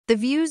The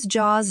View's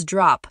jaws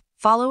drop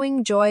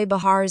following Joy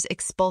Behar's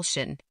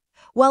expulsion.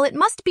 While it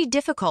must be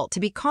difficult to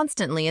be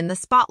constantly in the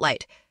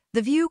spotlight,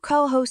 The View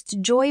co-host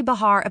Joy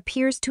Behar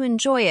appears to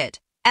enjoy it,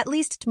 at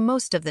least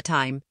most of the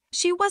time.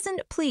 She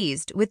wasn't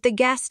pleased with the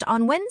guest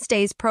on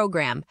Wednesday's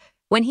program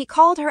when he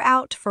called her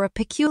out for a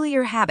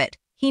peculiar habit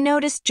he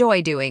noticed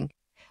Joy doing.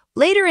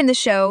 Later in the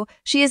show,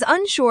 she is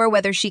unsure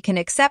whether she can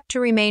accept to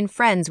remain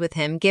friends with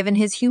him given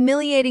his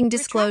humiliating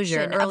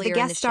disclosure of the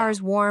guest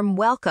star's warm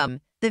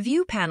welcome. The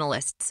View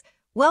panelists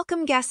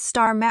welcome guest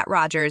star Matt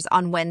Rogers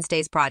on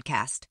Wednesday's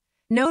broadcast.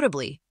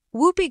 Notably,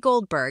 Whoopi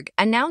Goldberg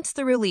announced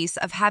the release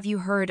of Have You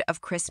Heard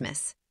of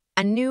Christmas,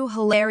 a new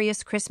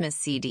hilarious Christmas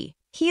CD.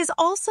 He is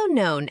also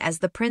known as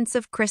the Prince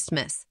of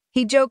Christmas.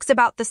 He jokes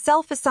about the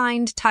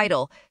self-assigned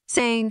title,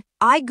 saying,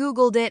 "I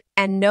Googled it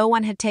and no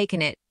one had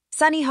taken it."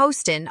 Sunny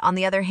Hostin, on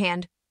the other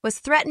hand, was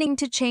threatening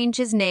to change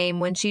his name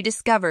when she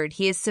discovered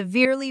he is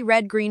severely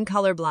red-green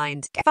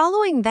colorblind.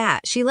 Following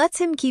that, she lets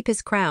him keep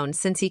his crown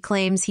since he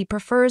claims he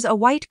prefers a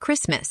white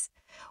Christmas.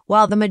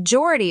 While the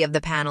majority of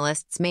the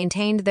panelists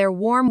maintained their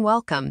warm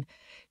welcome,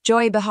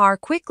 Joy Behar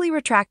quickly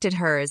retracted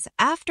hers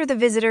after the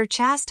visitor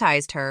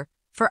chastised her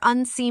for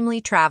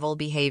unseemly travel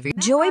behavior.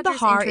 Joy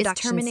Behar's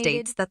introduction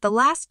states that the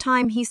last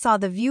time he saw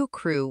the View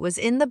crew was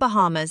in the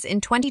Bahamas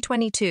in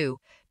 2022.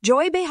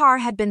 Joy Behar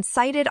had been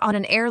sighted on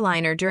an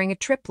airliner during a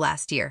trip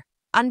last year,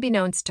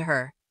 unbeknownst to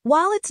her.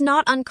 While it's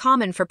not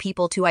uncommon for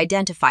people to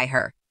identify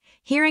her,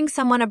 hearing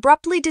someone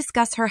abruptly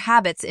discuss her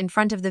habits in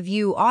front of the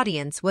View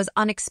audience was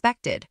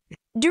unexpected.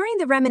 During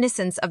the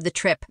reminiscence of the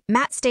trip,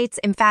 Matt states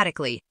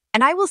emphatically,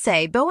 "And I will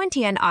say,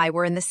 Bowenty and I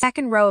were in the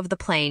second row of the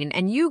plane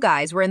and you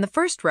guys were in the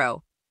first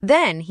row."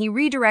 Then he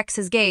redirects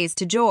his gaze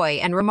to Joy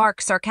and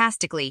remarks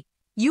sarcastically,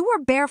 "You were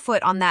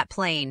barefoot on that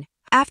plane."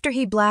 After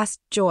he blasts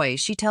Joy,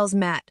 she tells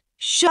Matt,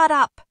 "Shut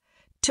up,"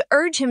 to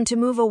urge him to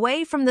move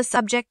away from the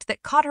subject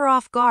that caught her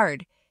off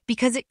guard.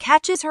 Because it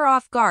catches her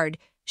off guard,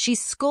 she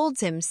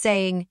scolds him,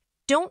 saying,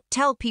 "Don't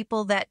tell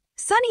people that."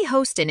 Sunny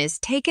Hostin is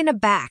taken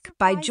aback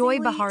by Joy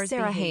Behar's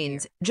Sarah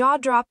Haynes' jaw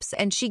drops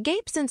and she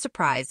gapes in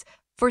surprise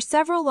for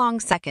several long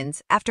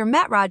seconds after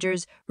Matt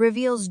Rogers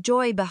reveals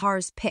Joy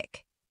Behar's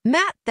pic.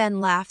 Matt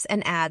then laughs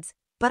and adds,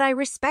 "But I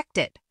respect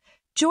it."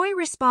 Joy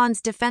responds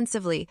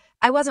defensively,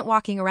 "I wasn't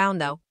walking around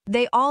though."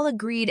 They all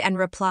agreed and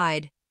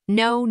replied,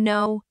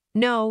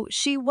 No,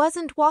 she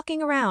wasn't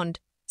walking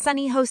around."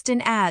 Sunny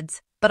Hostin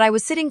adds, "But I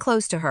was sitting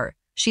close to her,"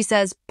 she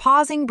says,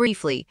 pausing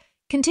briefly.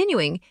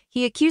 Continuing,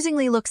 he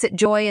accusingly looks at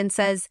Joy and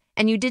says,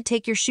 "And you did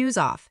take your shoes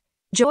off."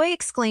 Joy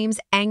exclaims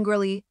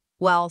angrily,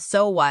 "Well,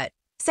 so what?"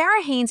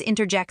 Sarah Haynes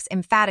interjects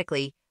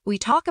emphatically, "We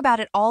talk about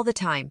it all the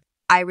time.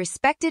 I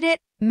respected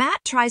it."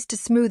 Matt tries to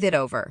smooth it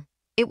over.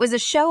 "It was a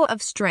show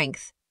of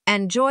strength."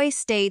 And Joy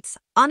states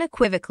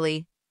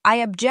unequivocally, "I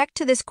object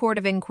to this court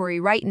of inquiry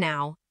right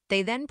now."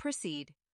 They then proceed.